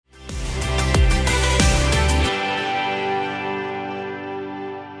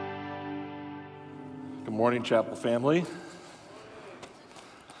morning, Chapel family.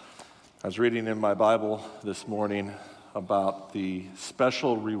 I was reading in my Bible this morning about the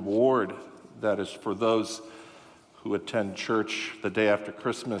special reward that is for those who attend church the day after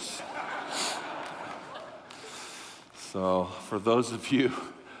Christmas. So for those of you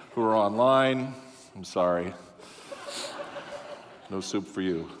who are online, I'm sorry. No soup for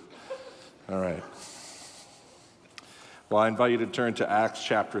you. All right. Well, I invite you to turn to Acts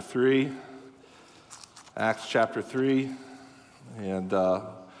chapter 3. Acts chapter 3, and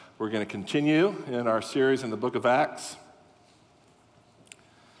we're going to continue in our series in the book of Acts.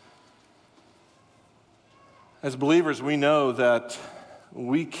 As believers, we know that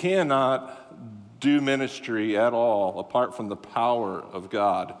we cannot do ministry at all apart from the power of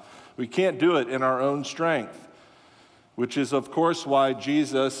God. We can't do it in our own strength, which is, of course, why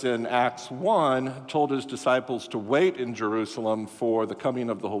Jesus in Acts 1 told his disciples to wait in Jerusalem for the coming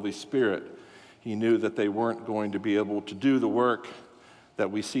of the Holy Spirit. He knew that they weren't going to be able to do the work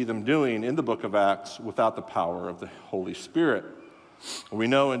that we see them doing in the book of Acts without the power of the Holy Spirit. We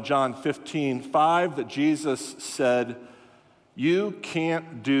know in John 15:5 that Jesus said, "You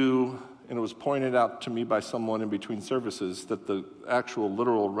can't do," and it was pointed out to me by someone in between services that the actual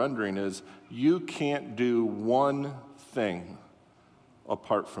literal rendering is, "You can't do one thing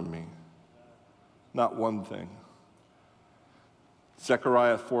apart from me." Not one thing.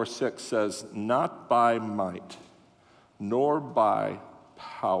 Zechariah 4:6 says, "Not by might, nor by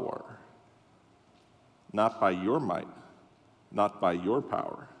power." Not by your might, not by your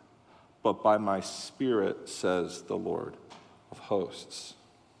power, but by my Spirit, says the Lord of hosts.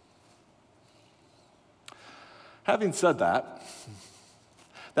 Having said that,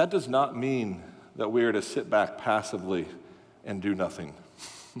 that does not mean that we are to sit back passively and do nothing.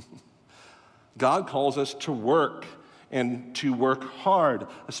 God calls us to work, and to work hard,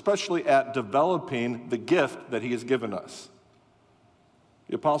 especially at developing the gift that he has given us.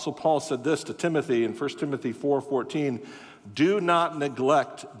 The Apostle Paul said this to Timothy in 1 Timothy 4:14, "Do not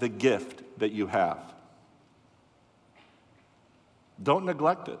neglect the gift that you have." Don't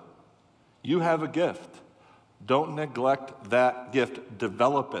neglect it. You have a gift. Don't neglect that gift.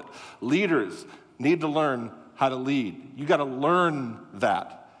 Develop it. Leaders need to learn how to lead. You got to learn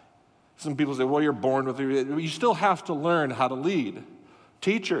that. Some people say, well, you're born with it. You still have to learn how to lead.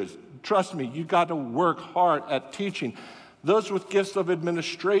 Teachers, trust me, you got to work hard at teaching. Those with gifts of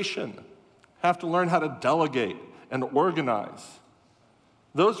administration have to learn how to delegate and organize.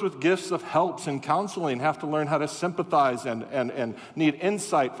 Those with gifts of helps and counseling have to learn how to sympathize and need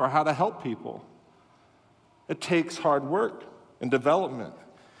insight for how to help people. It takes hard work and development.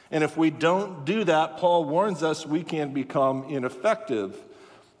 And if we don't do that, Paul warns us we can become ineffective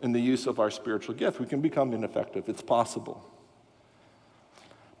in the use of our spiritual gift. We can become ineffective. It's possible.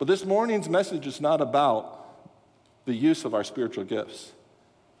 But this morning's message is not about the use of our spiritual gifts.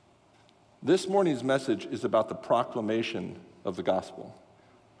 This morning's message is about the proclamation of the gospel.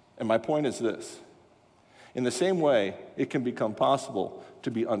 And my point is this. In the same way, it can become possible to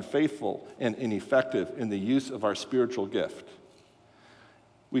be unfaithful and ineffective in the use of our spiritual gift.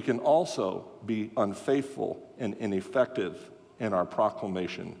 We can also be unfaithful and ineffective in our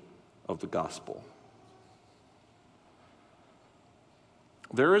proclamation of the gospel.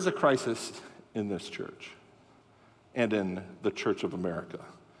 There is a crisis in this church and in the Church of America,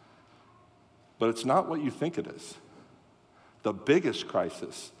 but it's not what you think it is. The biggest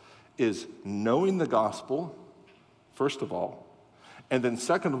crisis is knowing the gospel, first of all, and then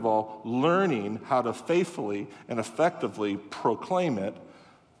second of all, learning how to faithfully and effectively proclaim it,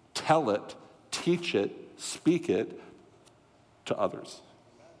 tell it, teach it, speak it, to others.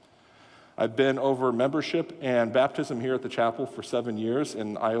 I've been over membership and baptism here at the chapel for 7 years,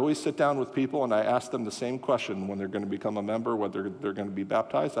 and I always sit down with people and I ask them the same question when they're going to become a member, whether they're going to be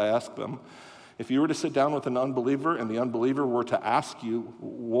baptized. I ask them, if you were to sit down with an unbeliever and the unbeliever were to ask you,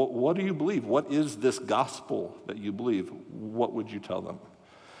 what do you believe? What is this gospel that you believe? What would you tell them?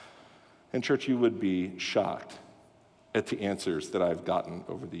 And church, you would be shocked at the answers that I've gotten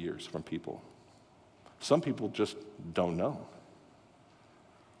over the years from people. Some people just don't know.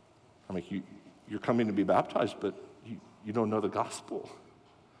 I mean, you're coming to be baptized, but you don't know the gospel.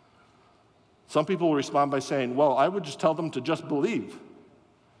 Some people will respond by saying, well, I would just tell them to just believe.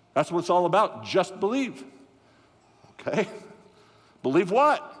 That's what it's all about, just believe. Okay? Believe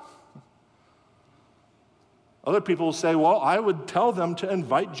what? Other people will say, well, I would tell them to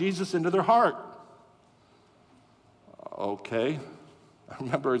invite Jesus into their heart. Okay. I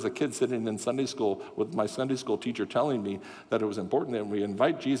remember as a kid sitting in Sunday school with my Sunday school teacher telling me that it was important that we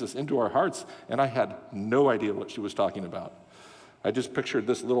invite Jesus into our hearts, and I had no idea what she was talking about. I just pictured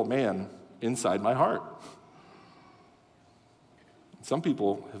this little man inside my heart. Some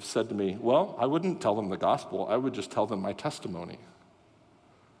people have said to me, well, I wouldn't tell them the gospel. I would just tell them my testimony.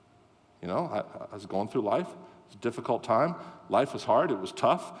 You know, I was going through life. It was a difficult time. Life was hard. It was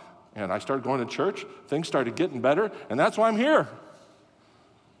tough. And I started going to church. Things started getting better. And that's why I'm here.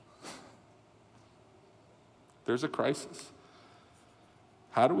 There's a crisis.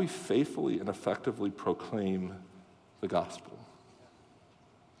 How do we faithfully and effectively proclaim the gospel?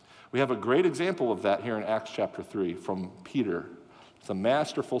 We have a great example of that here in Acts chapter 3 from Peter. It's a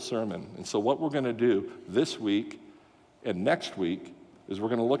masterful sermon. And so what we're going to do this week and next week is we're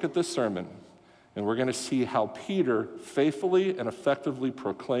going to look at this sermon and we're going to see how Peter faithfully and effectively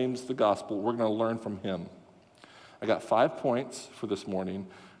proclaims the gospel. We're going to learn from him. I got 5 points for this morning,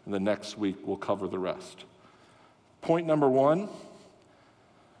 and the next week we'll cover the rest. Point number 1,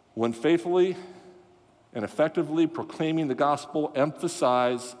 when faithfully and effectively proclaiming the gospel,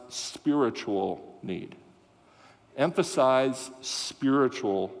 emphasize spiritual need. Emphasize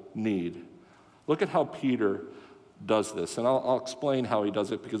spiritual need. Look at how Peter does this, and I'll explain how he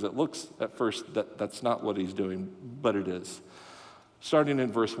does it because it looks at first that that's not what he's doing, but it is. Starting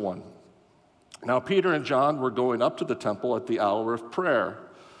in verse 1. Now Peter and John were going up to the temple at the hour of prayer,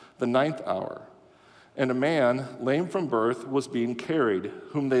 the 9th hour. And a man, lame from birth, was being carried,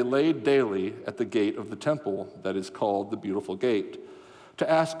 whom they laid daily at the gate of the temple that is called the Beautiful Gate, to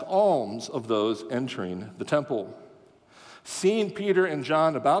ask alms of those entering the temple. Seeing Peter and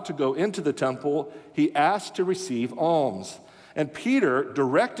John about to go into the temple, he asked to receive alms. And Peter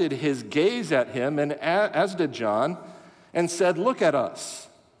directed his gaze at him, and as did John, and said, "Look at us."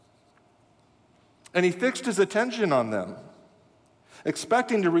 And he fixed his attention on them,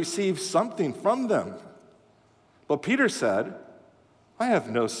 expecting to receive something from them. But Peter said, "I have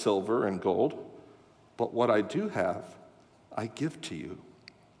no silver and gold, but what I do have, I give to you.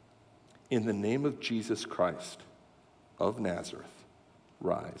 In the name of Jesus Christ of Nazareth,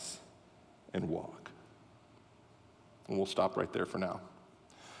 rise and walk." And we'll stop right there for now.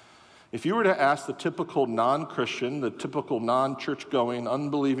 If you were to ask the typical non-Christian, the typical non-church-going,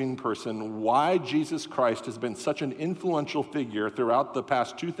 unbelieving person, why Jesus Christ has been such an influential figure throughout the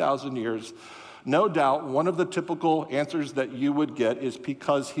past 2,000 years, no doubt one of the typical answers that you would get is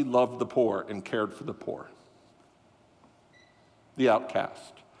because he loved the poor and cared for the poor, the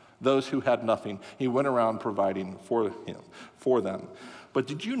outcast, those who had nothing. He went around providing for them. But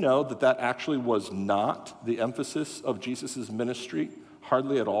did you know that that actually was not the emphasis of Jesus' ministry?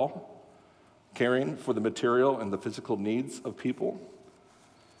 Hardly at all. Caring for the material and the physical needs of people.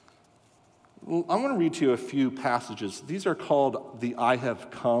 I want to read to you a few passages. These are called the I have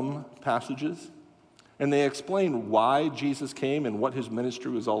come passages. And they explain why Jesus came and what his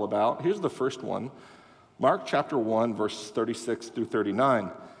ministry was all about. Here's the first one. Mark chapter 1, verses 36 through 39.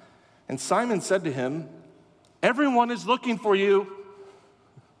 And Simon said to him, "Everyone is looking for you."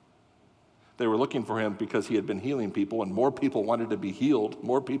 They were looking for him because he had been healing people, and more people wanted to be healed.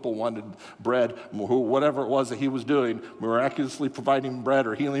 More people wanted bread, whatever it was that he was doing, miraculously providing bread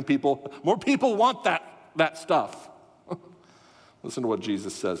or healing people. More people want that stuff. Listen to what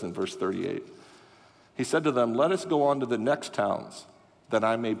Jesus says in verse 38. He said to them, "Let us go on to the next towns, that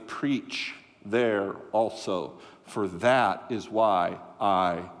I may preach there also, for that is why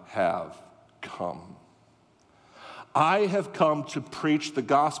I have come." I have come to preach the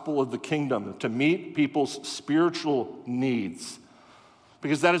gospel of the kingdom, to meet people's spiritual needs,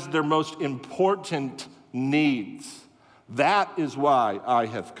 because that is their most important needs. That is why I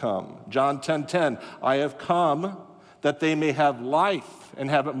have come. John 10:10, I have come that they may have life and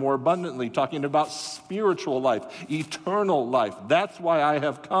have it more abundantly, talking about spiritual life, eternal life. That's why I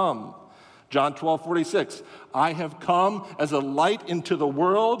have come. John 12:46, I have come as a light into the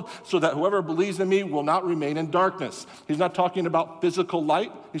world so that whoever believes in me will not remain in darkness. He's not talking about physical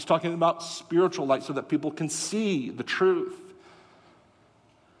light. He's talking about spiritual light so that people can see the truth.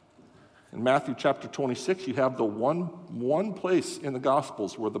 In Matthew chapter 26, you have the one place in the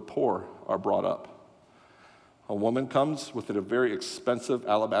Gospels where the poor are brought up. A woman comes with a very expensive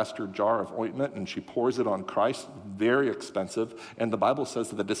alabaster jar of ointment, and she pours it on Christ, very expensive, and the Bible says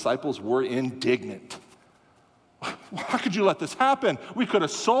that the disciples were indignant. How could you let this happen? We could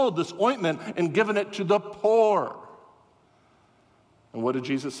have sold this ointment and given it to the poor. And what did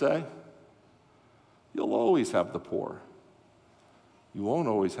Jesus say? You'll always have the poor. You won't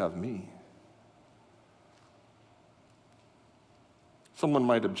always have me. Someone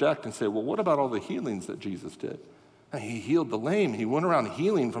might object and say, well, what about all the healings that Jesus did? He healed the lame. He went around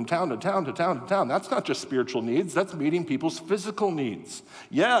healing from town to town to town to town. That's not just spiritual needs. That's meeting people's physical needs.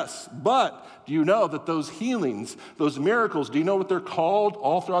 Yes, but do you know that those healings, those miracles, do you know what they're called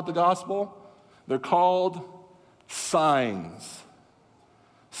all throughout the gospel? They're called signs.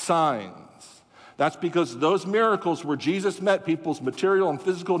 Signs. That's because those miracles where Jesus met people's material and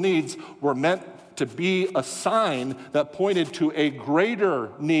physical needs were meant to be a sign that pointed to a greater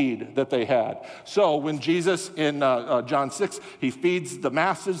need that they had. So when Jesus in John 6, he feeds the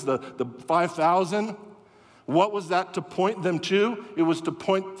masses, the 5,000, what was that to point them to? It was to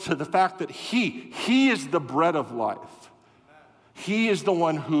point to the fact that he is the bread of life. He is the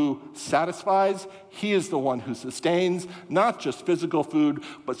one who satisfies. He is the one who sustains, not just physical food,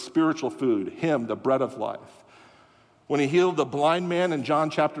 but spiritual food. Him, the bread of life. When he healed the blind man in John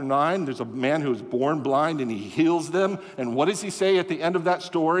chapter 9, there's a man who was born blind and he heals them. And what does he say at the end of that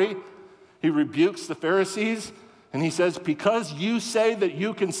story? He rebukes the Pharisees and he says, because you say that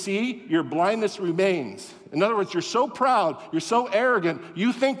you can see, your blindness remains. In other words, you're so proud, you're so arrogant,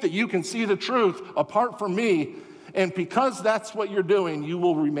 you think that you can see the truth apart from me. And because that's what you're doing, you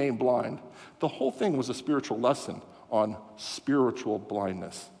will remain blind. The whole thing was a spiritual lesson on spiritual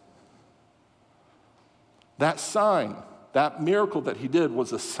blindness. That sign, that miracle that he did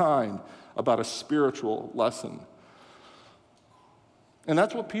was a sign about a spiritual lesson. And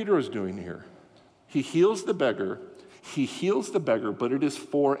that's what Peter is doing here. He heals the beggar, but it is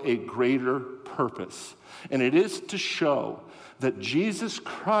for a greater purpose. And it is to show that Jesus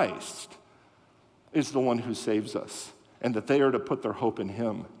Christ is the one who saves us, and that they are to put their hope in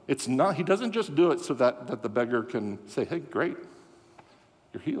him. It's not, he doesn't just do it so that the beggar can say, hey, great,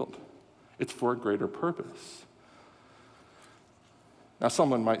 you're healed. It's for a greater purpose. Now,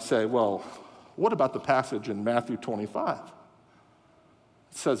 someone might say, well, what about the passage in Matthew 25?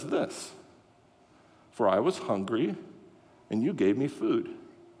 It says this, for I was hungry, and you gave me food.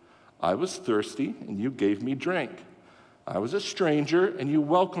 I was thirsty, and you gave me drink. I was a stranger, and you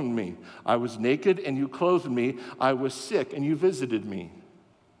welcomed me. I was naked, and you clothed me. I was sick, and you visited me.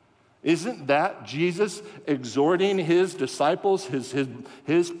 Isn't that Jesus exhorting his disciples,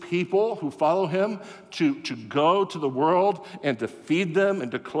 his people who follow him, to go to the world and to feed them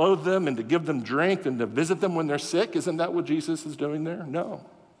and to clothe them and to give them drink and to visit them when they're sick? Isn't that what Jesus is doing there? No.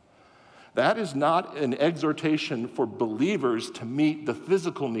 That is not an exhortation for believers to meet the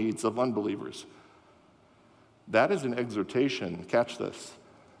physical needs of unbelievers. That is an exhortation, catch this,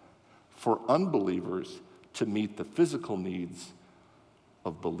 for unbelievers to meet the physical needs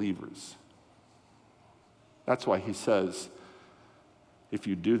of believers. That's why he says, if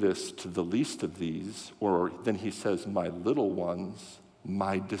you do this to the least of these, or then he says, my little ones,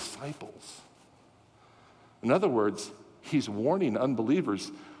 my disciples. In other words, he's warning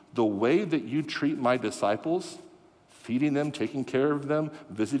unbelievers, the way that you treat my disciples, feeding them, taking care of them,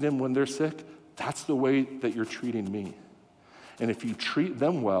 visiting them when they're sick, that's the way that you're treating me. And if you treat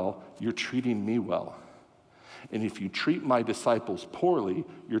them well, you're treating me well. And if you treat my disciples poorly,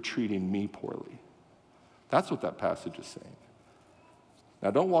 you're treating me poorly. That's what that passage is saying.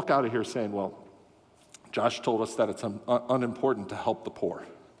 Now, don't walk out of here saying, well, Josh told us that it's unimportant to help the poor.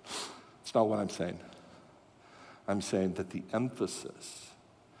 It's not what I'm saying. I'm saying that the emphasis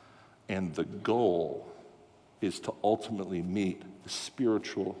and the goal is to ultimately meet the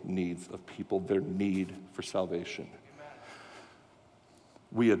spiritual needs of people, their need for salvation.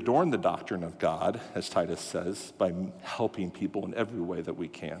 We adorn the doctrine of God, as Titus says, by helping people in every way that we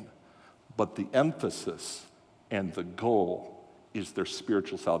can. But the emphasis and the goal is their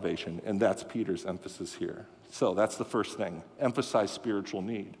spiritual salvation, and that's Peter's emphasis here. So that's the first thing, emphasize spiritual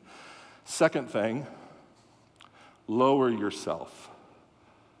need. Second thing, lower yourself.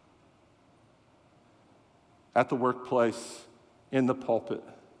 At the workplace, in the pulpit,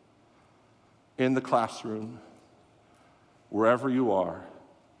 in the classroom, wherever you are,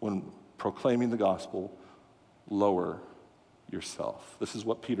 when proclaiming the gospel, lower yourself. This is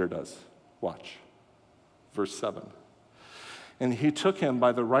what Peter does. Watch. Verse 7. And he took him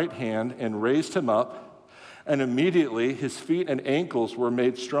by the right hand and raised him up, and immediately his feet and ankles were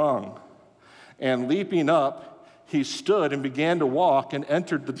made strong. And leaping up, he stood and began to walk and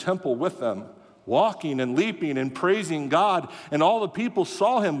entered the temple with them, walking and leaping and praising God. And all the people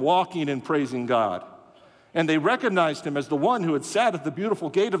saw him walking and praising God. And they recognized him as the one who had sat at the beautiful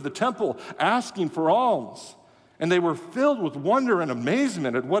gate of the temple asking for alms. And they were filled with wonder and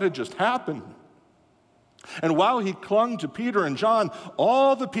amazement at what had just happened. And while he clung to Peter and John,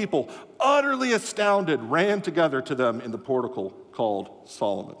 all the people, utterly astounded, ran together to them in the portico called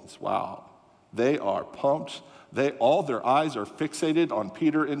Solomon's. Wow. They are pumped. All their eyes are fixated on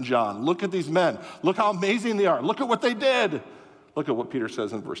Peter and John. Look at these men. Look how amazing they are. Look at what they did. Look at what Peter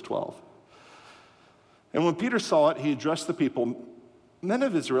says in verse 12. And when Peter saw it, he addressed the people, men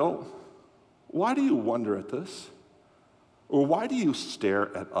of Israel, why do you wonder at this? Or why do you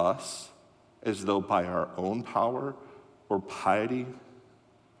stare at us? as though by our own power or piety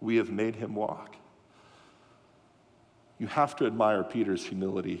we have made him walk. You have to admire Peter's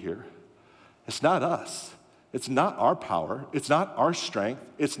humility here. It's not us. It's not our power. It's not our strength.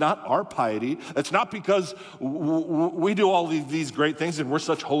 It's not our piety. It's not because we do all these great things and we're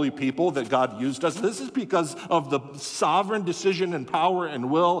such holy people that God used us. This is because of the sovereign decision and power and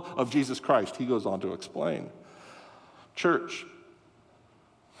will of Jesus Christ. He goes on to explain. Church,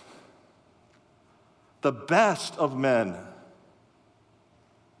 the best of men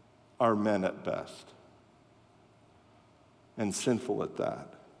are men at best, and sinful at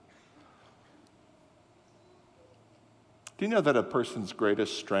that. Do you know that a person's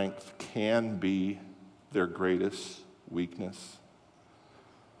greatest strength can be their greatest weakness?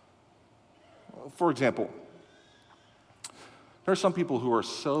 For example, there are some people who are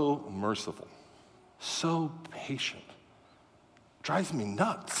so merciful, so patient. It drives me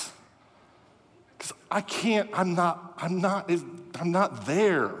nuts. Because I'm not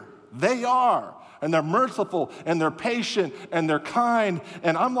there. They are. And they're merciful, and they're patient, and they're kind.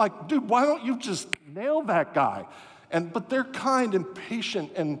 And I'm like, dude, why don't you just nail that guy? But they're kind and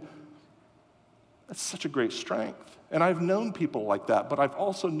patient, and that's such a great strength. And I've known people like that, but I've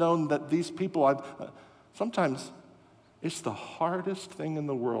also known that these people, sometimes it's the hardest thing in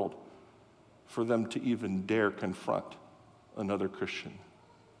the world for them to even dare confront another Christian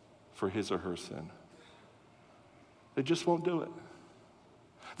for his or her sin. They just won't do it.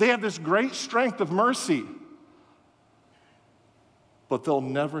 They have this great strength of mercy, but they'll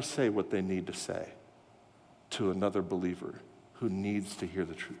never say what they need to say to another believer who needs to hear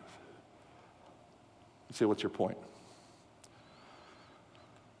the truth. You say, what's your point?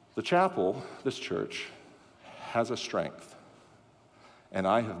 The chapel, this church, has a strength, and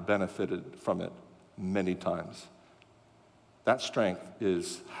I have benefited from it many times. That strength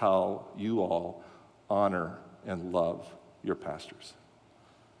is how you all honor and love your pastors.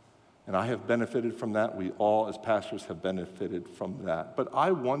 And I have benefited from that. We all, as pastors, have benefited from that. But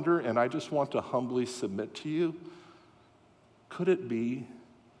I wonder, and I just want to humbly submit to you, could it be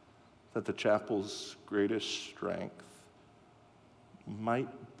that the chapel's greatest strength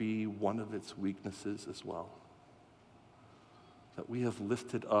might be one of its weaknesses as well? That we have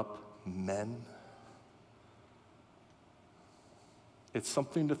lifted up men? It's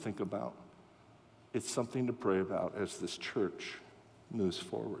something to think about. It's something to pray about as this church moves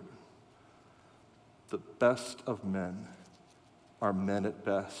forward. The best of men are men at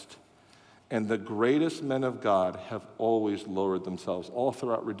best. And the greatest men of God have always lowered themselves. All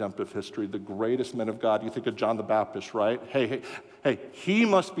throughout redemptive history, the greatest men of God, you think of John the Baptist, right? Hey, he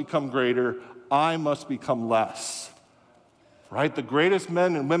must become greater, I must become less. Right? The greatest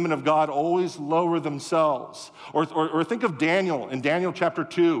men and women of God always lower themselves. Or think of Daniel in Daniel chapter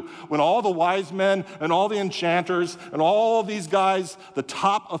 2, when all the wise men and all the enchanters and all these guys, the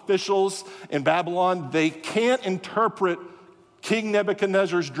top officials in Babylon, they can't interpret King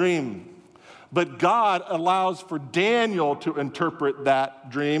Nebuchadnezzar's dream. But God allows for Daniel to interpret that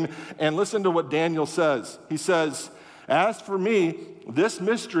dream. And listen to what Daniel says. He says, "As for me, this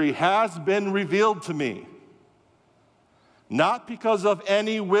mystery has been revealed to me. Not because of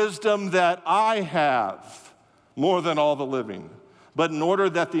any wisdom that I have more than all the living, but in order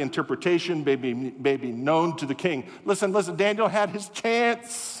that the interpretation may be known to the king." Listen, Daniel had his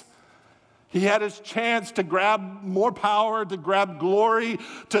chance. He had his chance to grab more power, to grab glory,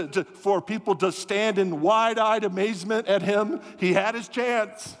 for people to stand in wide-eyed amazement at him. He had his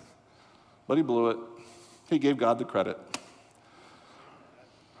chance, but he blew it. He gave God the credit.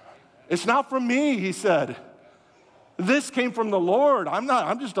 "It's not from me," he said. "This came from the Lord.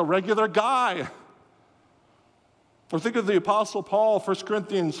 I'm just a regular guy." Or think of the Apostle Paul, 1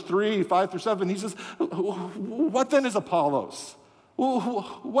 Corinthians 3, 5-7. He says, "What then is Apollos?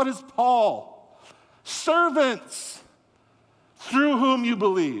 What is Paul? Servants through whom you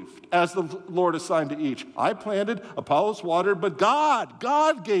believed, as the Lord assigned to each. I planted, Apollos watered, but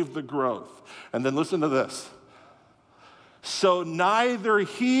God gave the growth." And then listen to this. "So neither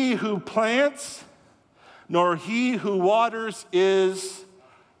he who plants nor he who waters is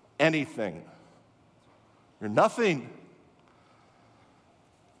anything." You're nothing.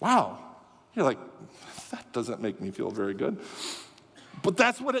 Wow. You're like, that doesn't make me feel very good. But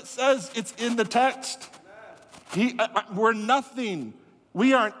that's what it says. It's in the text. We're nothing.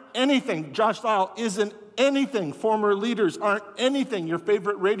 We aren't anything. Josh Lyle isn't anything. Former leaders aren't anything. Your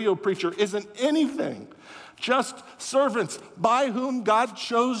favorite radio preacher isn't anything. Just servants by whom God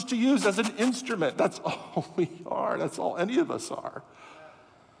chose to use as an instrument. That's all we are. That's all any of us are.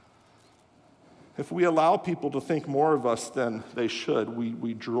 If we allow people to think more of us than they should,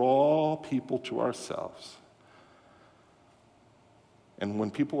 we draw people to ourselves. And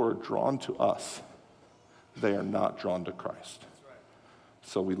when people are drawn to us, they are not drawn to Christ.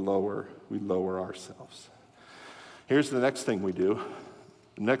 So we lower ourselves. Here's the next thing we do.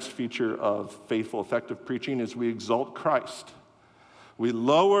 The next feature of faithful, effective preaching is we exalt Christ. We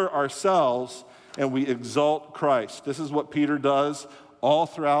lower ourselves and we exalt Christ. This is what Peter does all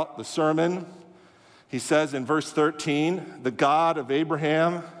throughout the sermon. He says in verse 13, the God of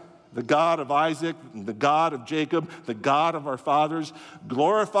Abraham, the God of Isaac, the God of Jacob, the God of our fathers,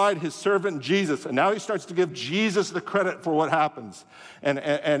 glorified his servant Jesus. And now he starts to give Jesus the credit for what happens.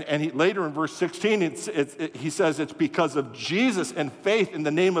 And he, later in verse 16, he says it's because of Jesus and faith in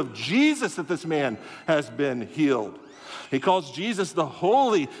the name of Jesus that this man has been healed. He calls Jesus the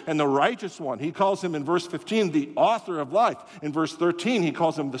holy and the righteous one. He calls him in verse 15 the author of life. In verse 13, he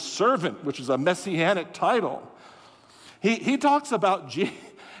calls him the servant, which is a messianic title. He talks about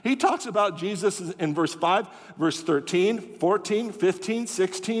Jesus in verse 5, verse 13, 14, 15,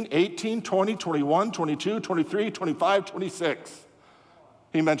 16, 18, 20, 21, 22, 23, 25, 26.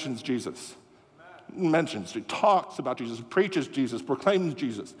 He mentions Jesus. He talks about Jesus, preaches Jesus, proclaims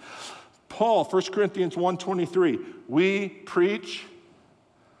Jesus. Paul, 1 Corinthians 1:23, we preach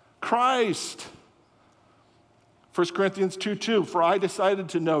Christ. 1 Corinthians 2:2, for I decided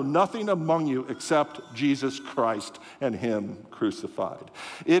to know nothing among you except Jesus Christ and him crucified.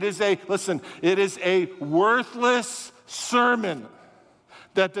 It is a worthless sermon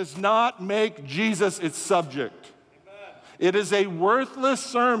that does not make Jesus its subject. Amen. It is a worthless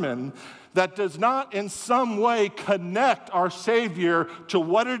sermon that does not in some way connect our Savior to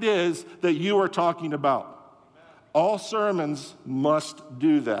what it is that you are talking about. Amen. All sermons must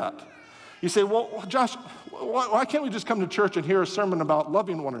do that. You say, well, Josh, why can't we just come to church and hear a sermon about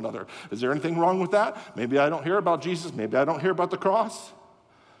loving one another? Is there anything wrong with that? Maybe I don't hear about Jesus. Maybe I don't hear about the cross.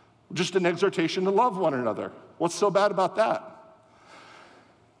 Just an exhortation to love one another. What's so bad about that?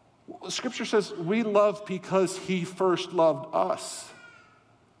 Scripture says we love because he first loved us.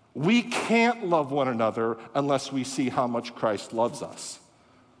 We can't love one another unless we see how much Christ loves us.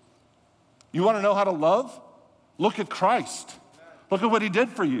 You want to know how to love? Look at Christ. Look at what he did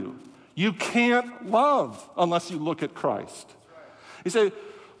for you. You can't love unless you look at Christ. You say,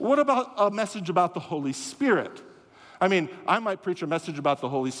 what about a message about the Holy Spirit? I mean, I might preach a message about the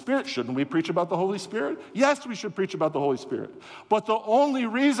Holy Spirit. Shouldn't we preach about the Holy Spirit? Yes, we should preach about the Holy Spirit. But the only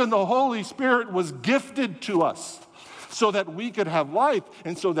reason the Holy Spirit was gifted to us so that we could have life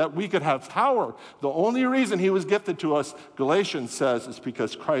and so that we could have power, the only reason he was gifted to us, Galatians says, is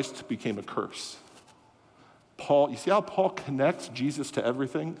because Christ became a curse. Paul, you see how Paul connects Jesus to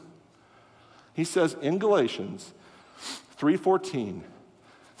everything? He says in Galatians 3:14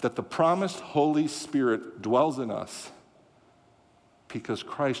 that the promised Holy Spirit dwells in us because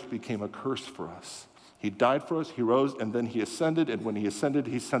Christ became a curse for us. He died for us, he rose, and then he ascended, and when he ascended,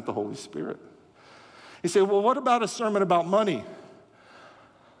 he sent the Holy Spirit. You say, well, what about a sermon about money?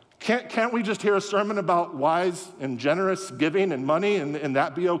 Can't we just hear a sermon about wise and generous giving and money and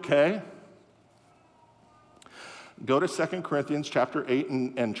that be okay? Go to 2 Corinthians chapter 8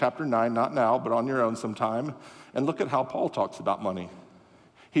 and chapter 9, not now, but on your own sometime, and look at how Paul talks about money.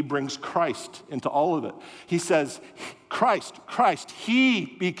 He brings Christ into all of it. He says, Christ, he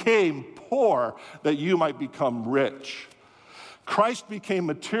became poor that you might become rich. Christ became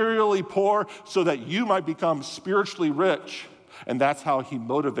materially poor so that you might become spiritually rich. And that's how he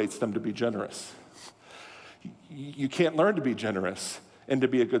motivates them to be generous. You can't learn to be generous and to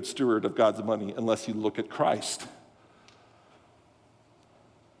be a good steward of God's money unless you look at Christ.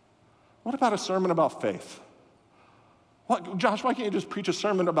 What about a sermon about faith? Josh, why can't you just preach a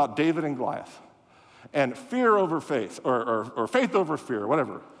sermon about David and Goliath? And fear over faith, or faith over fear,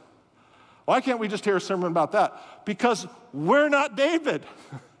 whatever. Why can't we just hear a sermon about that? Because we're not David.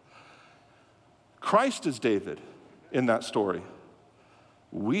 Christ is David in that story.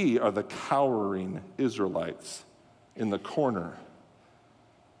 We are the cowering Israelites in the corner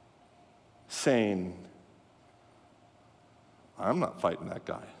saying, I'm not fighting that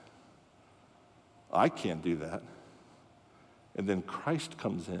guy. I can't do that. And then Christ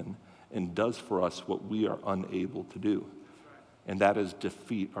comes in and does for us what we are unable to do. And that is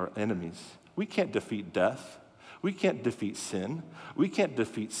defeat our enemies. We can't defeat death. We can't defeat sin. We can't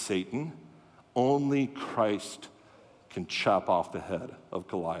defeat Satan. Only Christ can chop off the head of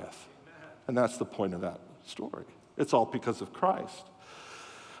Goliath. And that's the point of that story. It's all because of Christ.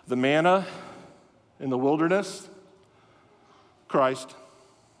 The manna in the wilderness, Christ.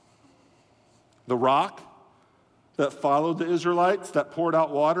 The rock that followed the Israelites, that poured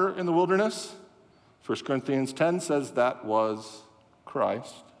out water in the wilderness, 1 Corinthians 10 says that was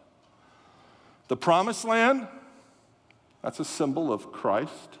Christ. The promised land, that's a symbol of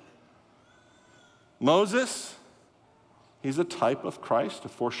Christ. Moses, he's a type of Christ, a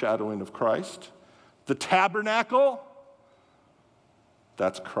foreshadowing of Christ. The tabernacle,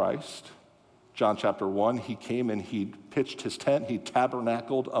 that's Christ. John chapter 1, he came and he pitched his tent. He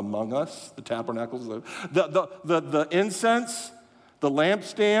tabernacled among us. The tabernacles, the incense, the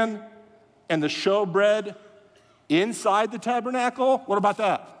lampstand, and the showbread inside the tabernacle. What about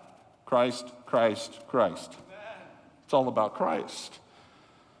that? Christ, Christ, Christ. It's all about Christ.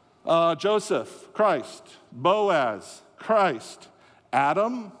 Joseph, Christ. Boaz, Christ.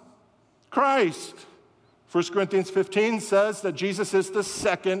 Adam, Christ. 1 Corinthians 15 says that Jesus is the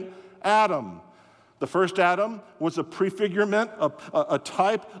second Adam. The first Adam was a prefigurement, a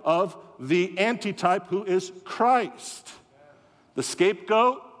type of the antitype who is Christ. The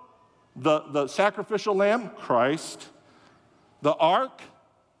scapegoat, the sacrificial lamb, Christ. The ark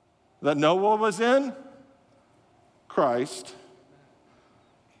that Noah was in, Christ.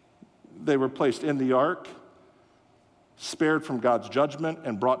 They were placed in the ark, spared from God's judgment,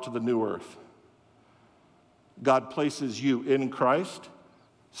 and brought to the new earth. God places you in Christ,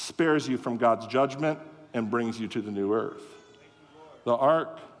 spares you from God's judgment, and brings you to the new earth. The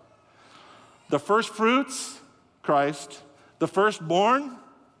ark. The first fruits, Christ. The firstborn,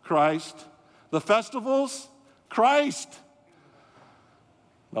 Christ. The festivals, Christ.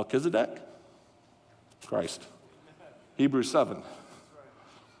 Melchizedek, Christ. Hebrews 7.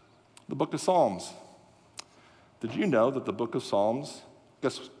 The book of Psalms. Did you know that the book of Psalms,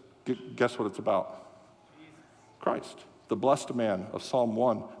 guess what it's about? Christ. The blessed man of Psalm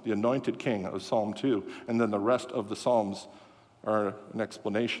 1, the anointed king of Psalm 2, and then the rest of the Psalms are an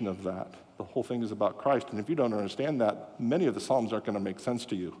explanation of that. The whole thing is about Christ, and if you don't understand that, many of the Psalms aren't going to make sense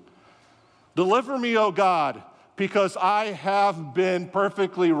to you. Deliver me, O God, because I have been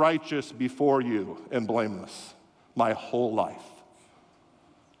perfectly righteous before you and blameless my whole life.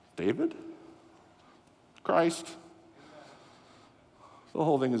 David? Christ. The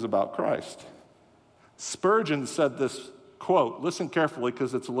whole thing is about Christ. Spurgeon said this quote, listen carefully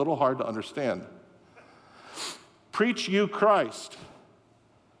because it's a little hard to understand. Preach you Christ,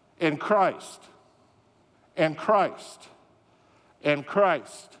 and Christ, and Christ, and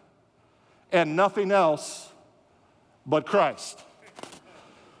Christ, and nothing else but Christ.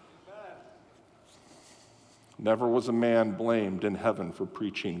 Never was a man blamed in heaven for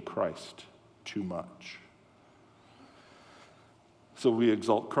preaching Christ too much. So we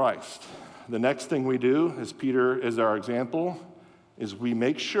exalt Christ. The next thing we do, as Peter is our example, is we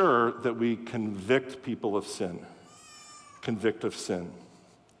make sure that we convict people of sin. Convict of sin.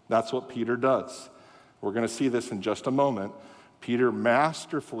 That's what Peter does. We're going to see this in just a moment. Peter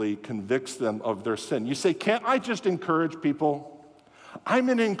masterfully convicts them of their sin. You say, can't I just encourage people? I'm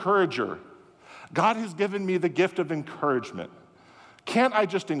an encourager. God has given me the gift of encouragement. Can't I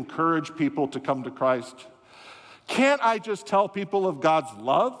just encourage people to come to Christ? Can't I just tell people of God's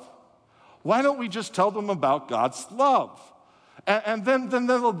love? Why don't we just tell them about God's love? And then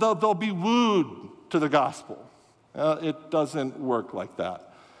they'll be wooed to the gospel. It doesn't work like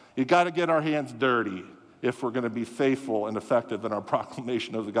that. You got to get our hands dirty if we're going to be faithful and effective in our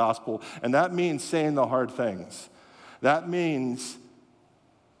proclamation of the gospel. And that means saying the hard things. That means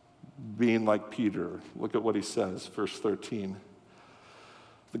being like Peter. Look at what he says, verse 13.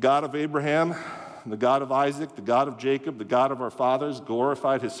 The God of Abraham, the God of Isaac, the God of Jacob, the God of our fathers,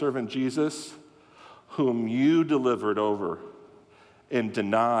 glorified his servant Jesus, whom you delivered over and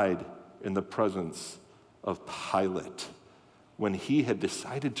denied in the presence of Pilate when he had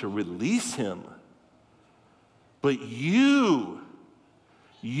decided to release him. But you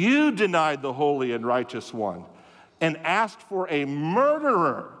denied the holy and righteous one and asked for a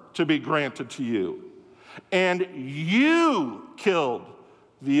murderer to be granted to you. And you killed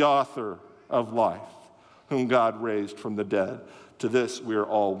the author of life, whom God raised from the dead. To this we are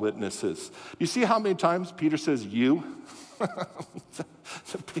all witnesses. You see how many times Peter says you?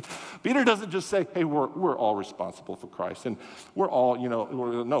 Peter doesn't just say, hey, we're all responsible for Christ, and we're all,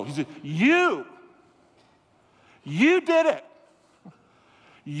 no. He said, you did it.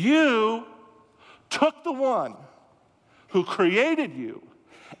 You took the one who created you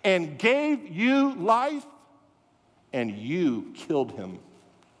and gave you life, and you killed him.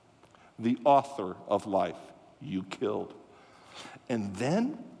 The author of life you killed. And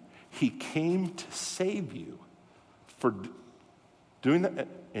then he came to save you for doing that,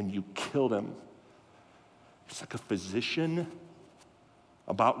 and you killed him. It's like a physician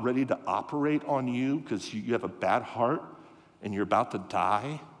about ready to operate on you because you have a bad heart and you're about to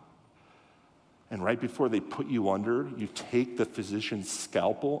die. And right before they put you under, you take the physician's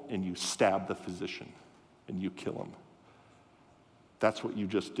scalpel and you stab the physician and you kill him. That's what you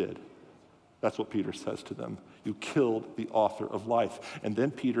just did. That's what Peter says to them. You killed the author of life. And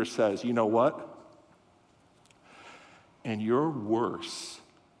then Peter says, you know what? And you're worse.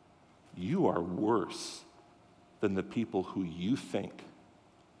 You are worse than the people who you think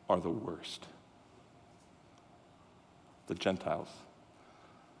are the worst. The Gentiles.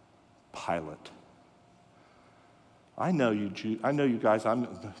 Pilate. I know you guys,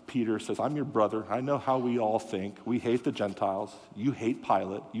 Peter says, I'm your brother. I know how we all think. We hate the Gentiles. You hate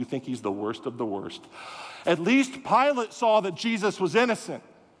Pilate. You think he's the worst of the worst. At least Pilate saw that Jesus was innocent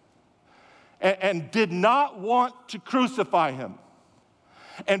and did not want to crucify him.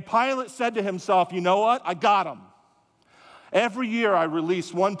 And Pilate said to himself, you know what? I got him. Every year I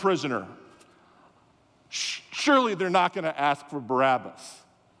release one prisoner. Surely they're not going to ask for Barabbas.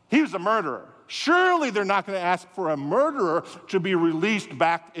 He was a murderer. Surely they're not going to ask for a murderer to be released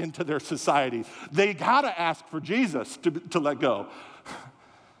back into their society. They got to ask for Jesus to let go.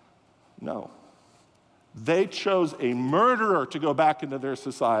 No. They chose a murderer to go back into their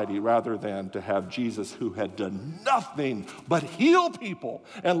society rather than to have Jesus, who had done nothing but heal people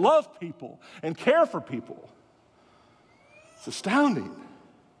and love people and care for people. It's astounding.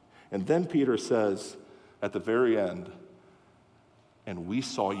 And then Peter says at the very end, and we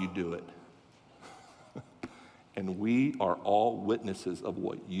saw you do it. And we are all witnesses of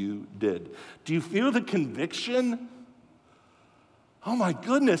what you did. Do you feel the conviction? Oh my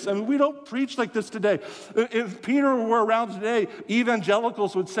goodness, I mean, we don't preach like this today. If Peter were around today,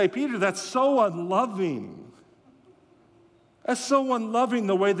 evangelicals would say, Peter, that's so unloving. That's so unloving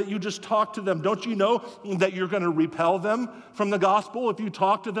the way that you just talk to them. Don't you know that you're going to repel them from the gospel if you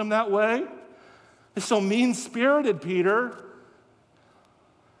talk to them that way? It's so mean-spirited, Peter.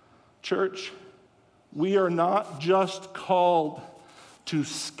 Church, we are not just called to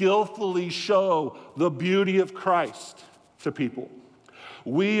skillfully show the beauty of Christ to people.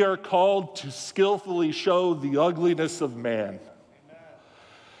 We are called to skillfully show the ugliness of man. Amen.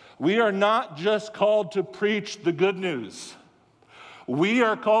 We are not just called to preach the good news. We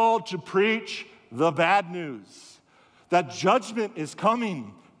are called to preach the bad news. That judgment is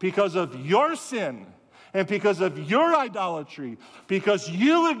coming because of your sin and because of your idolatry, because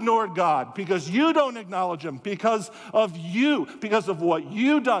you ignored God, because you don't acknowledge him, because of you, because of what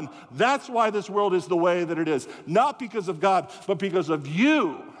you've done. That's why this world is the way that it is. Not because of God, but because of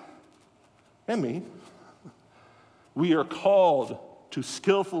you and me. We are called to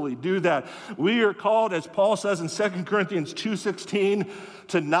skillfully do that. We are called, as Paul says in 2 Corinthians 2:16,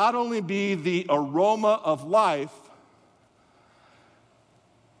 to not only be the aroma of life,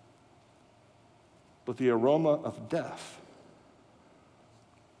 but the aroma of death.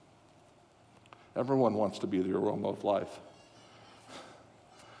 Everyone wants to be the aroma of life.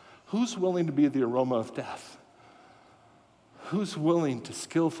 Who's willing to be the aroma of death? Who's willing to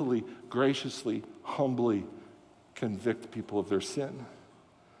skillfully, graciously, humbly convict people of their sin?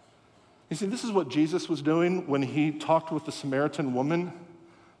 You see, this is what Jesus was doing when he talked with the Samaritan woman,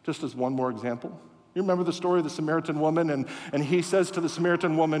 just as one more example. You remember the story of the Samaritan woman, and he says to the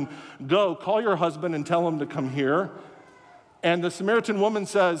Samaritan woman, go, call your husband and tell him to come here. And the Samaritan woman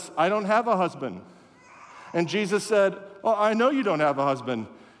says, I don't have a husband. And Jesus said, well, I know you don't have a husband.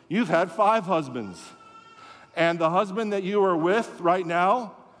 You've had 5 husbands. And the husband that you are with right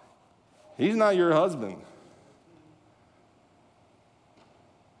now, he's not your husband.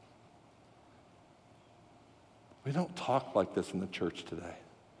 We don't talk like this in the church today.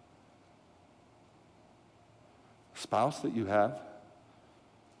 Spouse that you have,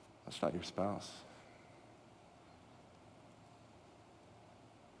 that's not your spouse.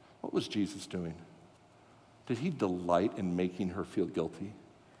 What was Jesus doing? Did he delight in making her feel guilty?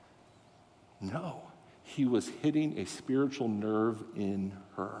 No. He was hitting a spiritual nerve in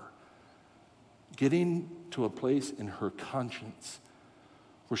her, getting to a place in her conscience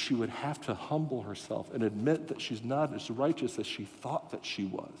where she would have to humble herself and admit that she's not as righteous as she thought that she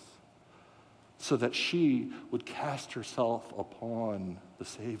was, so that she would cast herself upon the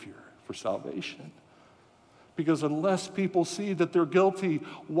Savior for salvation. Because unless people see that they're guilty,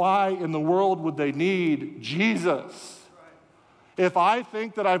 why in the world would they need Jesus? If I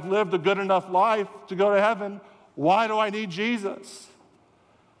think that I've lived a good enough life to go to heaven, why do I need Jesus?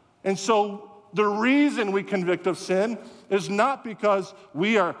 And so the reason we convict of sin is not because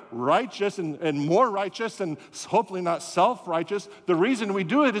we are righteous and more righteous and hopefully not self-righteous. The reason we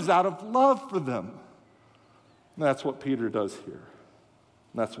do it is out of love for them. And that's what Peter does here.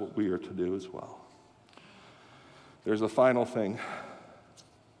 And that's what we are to do as well. There's a final thing.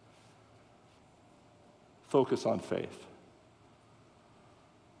 Focus on faith.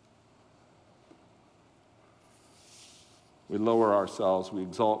 We lower ourselves, we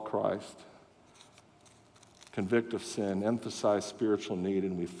exalt Christ, convict of sin, emphasize spiritual need,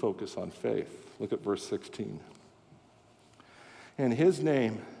 and we focus on faith. Look at verse 16. In his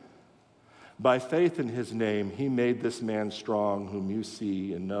name, by faith in his name, he made this man strong, whom you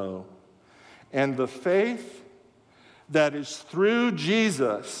see and know. And the faith that is through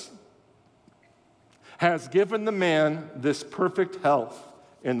Jesus has given the man this perfect health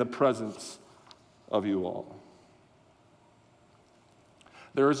in the presence of you all.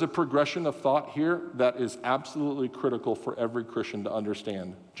 There is a progression of thought here that is absolutely critical for every Christian to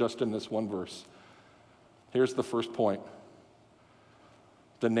understand, just in this one verse. Here's the first point.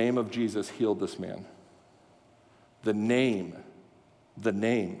 The name of Jesus healed this man. The name.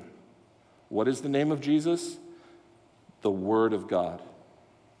 What is the name of Jesus? The Word of God.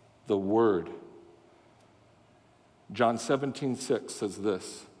 The Word. John 17:6 says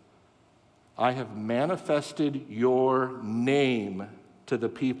this, I have manifested your name to the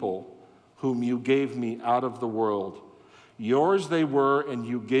people whom you gave me out of the world. Yours they were, and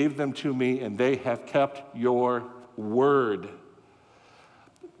you gave them to me, and they have kept your word.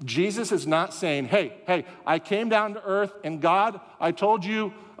 Jesus is not saying, hey, I came down to earth, and God, I told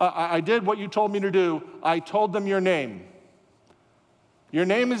you, I did what you told me to do. I told them your name.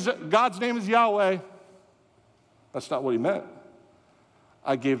 God's name is Yahweh. That's not what he meant.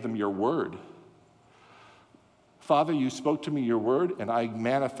 I gave them your word. Father, you spoke to me your word, and I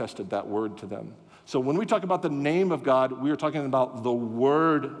manifested that word to them. So when we talk about the name of God, we are talking about the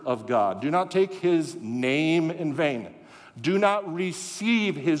word of God. Do not take his name in vain. Do not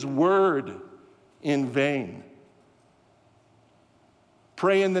receive his word in vain.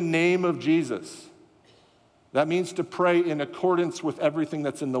 Pray in the name of Jesus. That means to pray in accordance with everything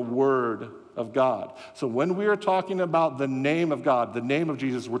that's in the word of God. So when we are talking about the name of God, the name of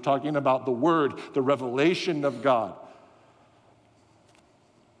Jesus, we're talking about the word, the revelation of God.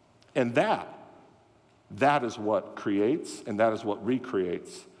 And that is what creates, and that is what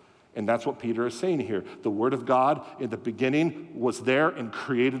recreates. And that's what Peter is saying here. The word of God in the beginning was there and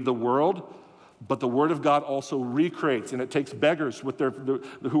created the world, but the word of God also recreates, and it takes beggars with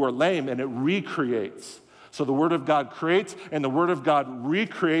who are lame, and it recreates. So the word of God creates, and the word of God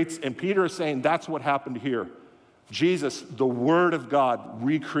recreates, and Peter is saying that's what happened here. Jesus, the word of God,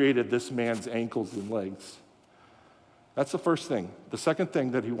 recreated this man's ankles and legs. That's the first thing. The second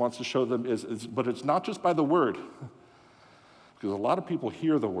thing that he wants to show them is but it's not just by the word, because a lot of people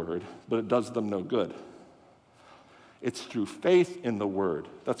hear the word, but it does them no good. It's through faith in the word.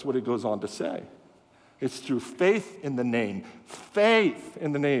 That's what it goes on to say. It's through faith in the name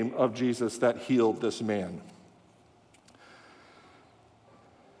of Jesus that healed this man.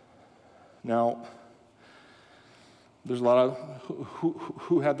 Now, there's a lot of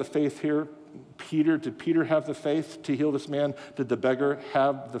who had the faith here. Peter, did Peter have the faith to heal this man? Did the beggar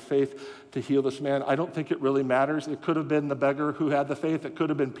have the faith to heal this man? I don't think it really matters. It could have been the beggar who had the faith. It could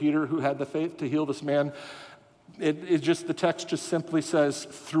have been Peter who had the faith to heal this man. The text just simply says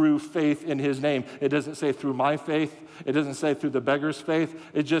through faith in his name. It doesn't say through my faith. It doesn't say through the beggar's faith.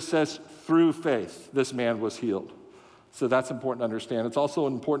 It just says through faith this man was healed. So that's important to understand. It's also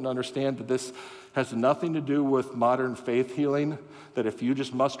important to understand that this has nothing to do with modern faith healing, that if you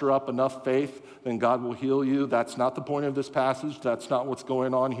just muster up enough faith, then God will heal you. That's not the point of this passage. That's not what's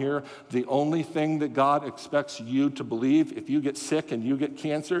going on here. The only thing that God expects you to believe, if you get sick and you get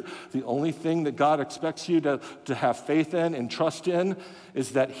cancer, the only thing that God expects you to have faith in and trust in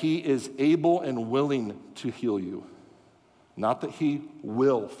is that he is able and willing to heal you. Not that he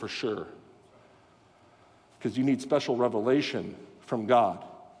will for sure. Because you need special revelation from God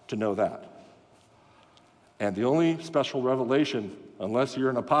to know that. And the only special revelation, unless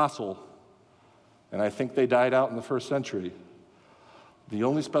you're an apostle, and I think they died out in the first century, the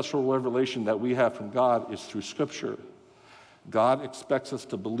only special revelation that we have from God is through Scripture. God expects us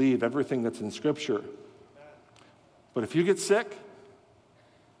to believe everything that's in Scripture. But if you get sick,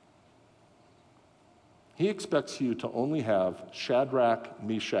 he expects you to only have Shadrach,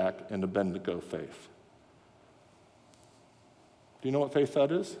 Meshach, and Abednego faith. Do you know what faith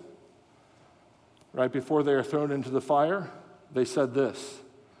that is? Right before they are thrown into the fire, they said this,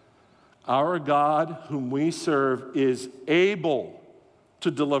 our God whom we serve is able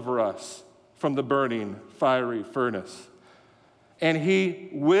to deliver us from the burning fiery furnace, and he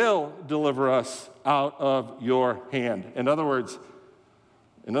will deliver us out of your hand. In other words,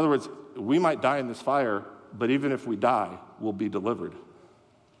 we might die in this fire, but even if we die, we'll be delivered.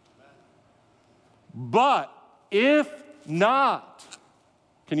 But if not,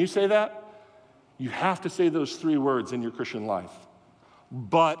 can you say that? You have to say those 3 words in your Christian life.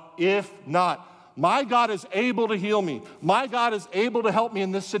 But if not, my God is able to heal me. My God is able to help me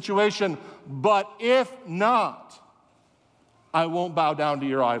in this situation. But if not, I won't bow down to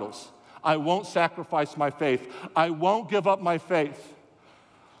your idols. I won't sacrifice my faith. I won't give up my faith.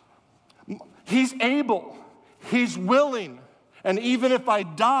 He's able. He's willing. And even if I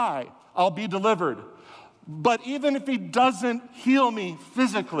die, I'll be delivered. But even if he doesn't heal me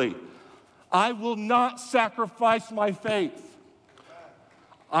physically, I will not sacrifice my faith.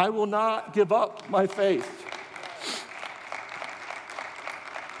 I will not give up my faith.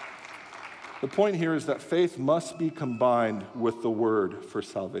 The point here is that faith must be combined with the word for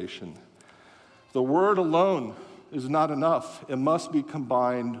salvation. The word alone is not enough. It must be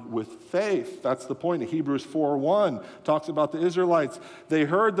combined with faith. That's the point. Hebrews 4:1 talks about the Israelites. They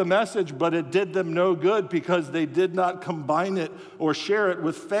heard the message, but it did them no good because they did not combine it or share it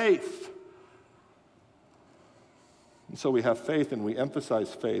with faith. And so we have faith and we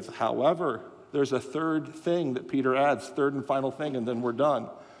emphasize faith. However, there's a third thing that Peter adds, third and final thing, and then we're done.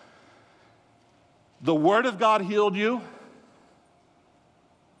 The word of God healed you,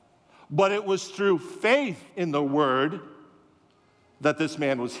 but it was through faith in the word that this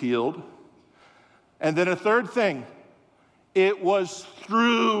man was healed. And then a third thing, it was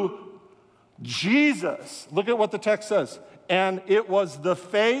through Jesus. Look at what the text says. And it was the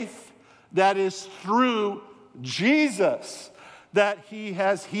faith that is through Jesus that he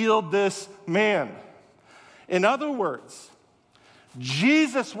has healed this man. In other words,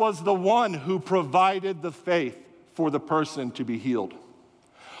 Jesus was the one who provided the faith for the person to be healed.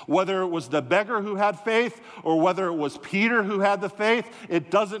 Whether it was the beggar who had faith or whether it was Peter who had the faith, it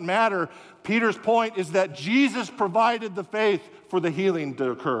doesn't matter. Peter's point is that Jesus provided the faith for the healing to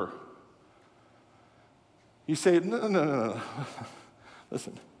occur. You say, no.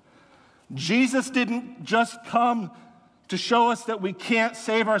 Listen. Jesus didn't just come to show us that we can't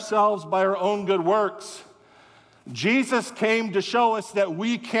save ourselves by our own good works. Jesus came to show us that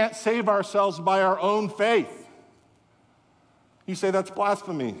we can't save ourselves by our own faith. You say that's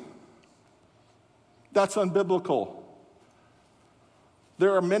blasphemy. That's unbiblical.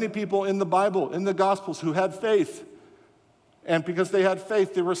 There are many people in the Bible, in the Gospels, who had faith. And because they had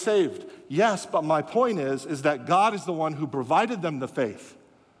faith, they were saved. Yes, but my point is that God is the one who provided them the faith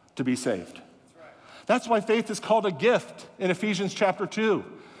to be saved. That's why faith is called a gift in Ephesians chapter 2.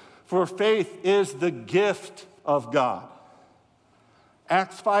 For faith is the gift of God.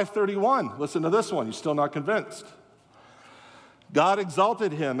 Acts 5:31. Listen to this one. You're still not convinced. God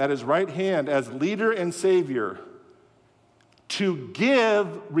exalted him at his right hand as leader and savior to give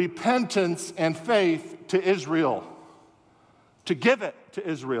repentance and faith to Israel. To give it to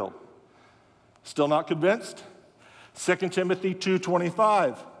Israel. Still not convinced? 2 Timothy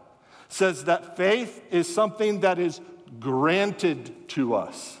 2:25 says that faith is something that is granted to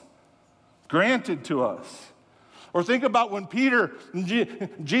us. Granted to us. Or think about when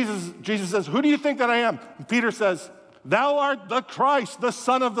Jesus says, "Who do you think that I am?" And Peter says, "Thou art the Christ, the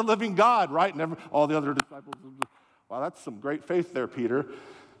Son of the living God," right? And all the other disciples, wow, that's some great faith there, Peter.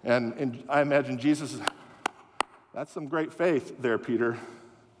 And I imagine Jesus, that's some great faith there, Peter,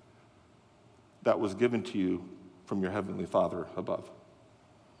 that was given to you from your heavenly Father above.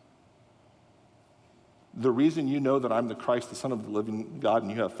 The reason you know that I'm the Christ, the Son of the living God,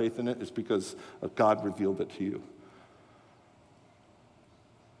 and you have faith in it is because God revealed it to you.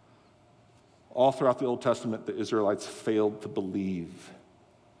 All throughout the Old Testament, the Israelites failed to believe.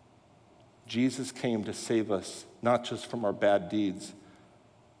 Jesus came to save us, not just from our bad deeds,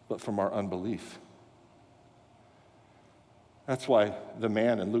 but from our unbelief. That's why the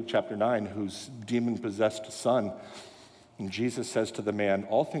man in Luke chapter 9, whose demon-possessed son, and Jesus says to the man,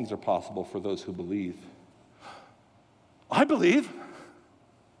 "All things are possible for those who believe." I believe.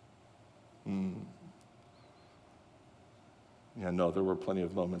 Yeah, no, there were plenty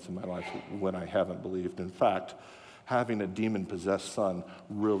of moments in my life when I haven't believed. In fact, having a demon-possessed son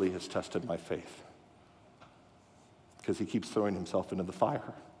really has tested my faith because he keeps throwing himself into the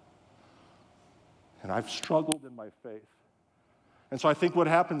fire. And I've struggled in my faith. And so I think what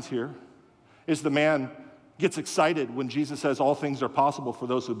happens here is the man gets excited when Jesus says all things are possible for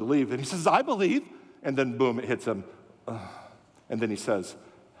those who believe. And he says, "I believe." And then boom, it hits him. And then he says,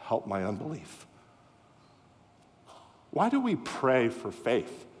 "Help my unbelief." Why do we pray for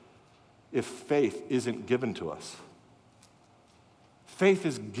faith if faith isn't given to us? Faith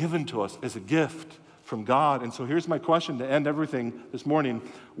is given to us as a gift from God. And so here's my question to end everything this morning.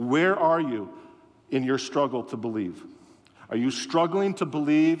 Where are you in your struggle to believe? Are you struggling to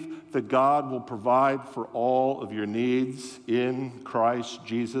believe that God will provide for all of your needs in Christ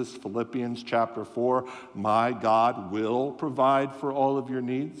Jesus? Philippians chapter 4, my God will provide for all of your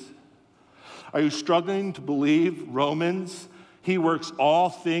needs. Are you struggling to believe Romans? He works all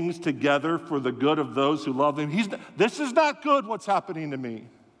things together for the good of those who love him. This is not good, what's happening to me.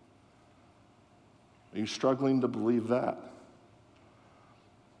 Are you struggling to believe that?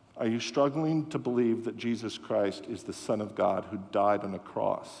 Are you struggling to believe that Jesus Christ is the Son of God who died on a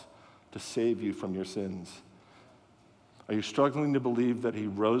cross to save you from your sins? Are you struggling to believe that he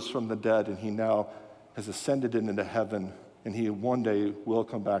rose from the dead and he now has ascended into heaven and he one day will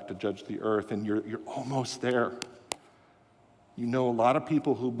come back to judge the earth, and you're almost there? You know a lot of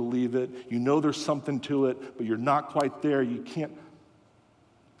people who believe it. You know there's something to it, but you're not quite there. You can't.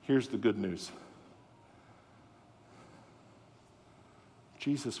 Here's the good news.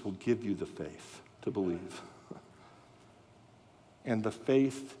 Jesus will give you the faith to believe. And the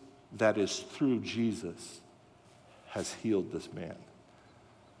faith that is through Jesus has healed this man.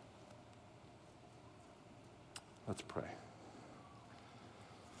 Let's pray.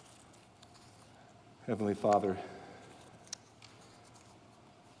 Heavenly Father,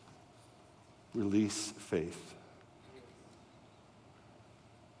 release faith.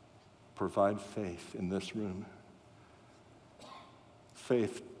 Provide faith in this room.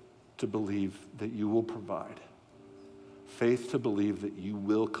 Faith to believe that you will provide. Faith to believe that you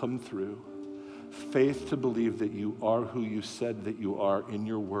will come through. Faith to believe that you are who you said that you are in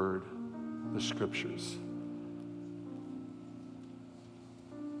your word, the scriptures.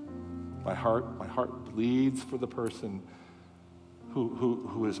 My heart bleeds for the person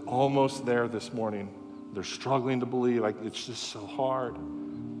who is almost there this morning. They're struggling to believe, like it's just so hard.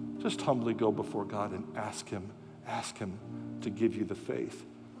 Just humbly go before God and ask him to give you the faith,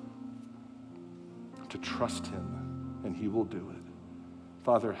 to trust him, and he will do it.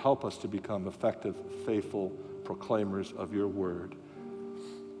 Father, help us to become effective, faithful proclaimers of your word.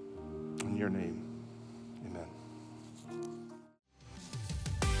 In your name, amen.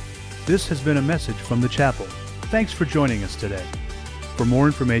 This has been a message from the chapel. Thanks for joining us today. For more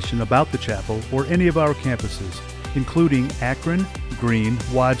information about the chapel or any of our campuses, including Akron, Greene,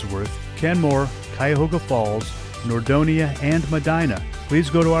 Wadsworth, Kenmore, Cuyahoga Falls, Nordonia, and Medina, please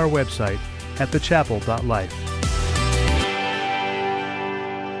go to our website at thechapel.life.